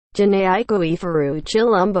Jhené Aiko Ifeanyi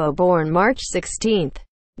Chilumbo, born March 16,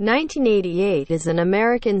 1988, is an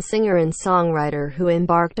American singer and songwriter who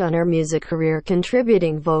embarked on her music career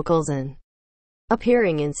contributing vocals and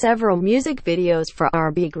appearing in several music videos for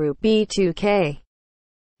R&B group B2K.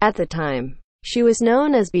 At the time, she was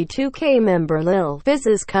known as B2K member Lil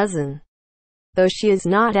Fizz's cousin, though she is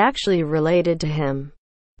not actually related to him.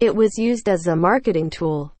 It was used as a marketing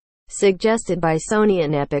tool, suggested by Sony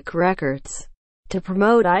and Epic Records, to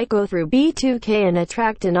promote Aiko through B2K and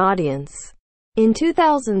attract an audience. In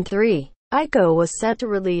 2003, Aiko was set to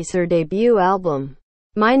release her debut album,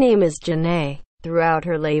 My Name is Jhené, throughout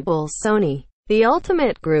her labels Sony, The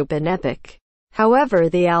Ultimate Group and Epic. However,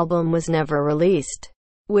 the album was never released,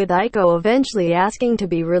 with Aiko eventually asking to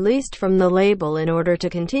be released from the label in order to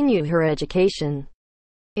continue her education.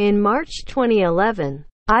 In March 2011,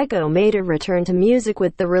 Aiko made a return to music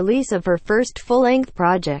with the release of her first full-length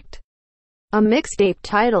project, a mixtape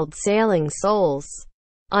titled Sailing Souls.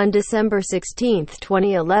 On December 16,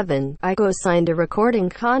 2011, Aiko signed a recording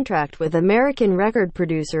contract with American record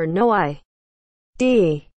producer No I.'s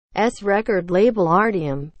record label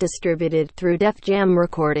Artium, distributed through Def Jam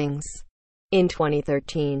Recordings. In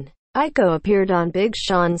 2013, Aiko appeared on Big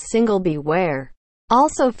Sean's single Beware,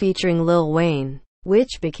 also featuring Lil Wayne,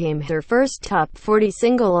 which became her first top 40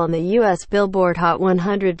 single on the US Billboard Hot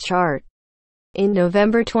 100 chart. In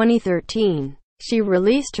November 2013, she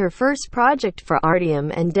released her first project for Artium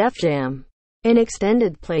and Def Jam, an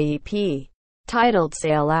extended play EP, titled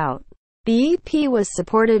Sail Out. The EP was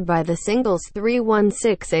supported by the singles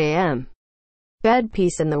 316 AM, Bed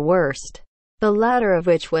Peace and The Worst, the latter of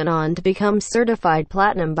which went on to become certified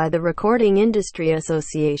platinum by the Recording Industry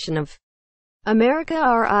Association of America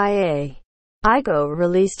RIA. Aiko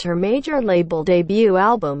released her major label debut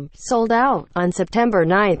album, Sold Out, on September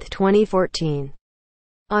 9, 2014.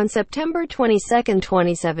 On September 22,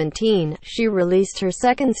 2017, she released her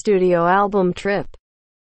second studio album, Trip.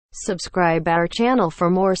 Subscribe our channel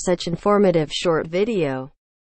for more such informative short video.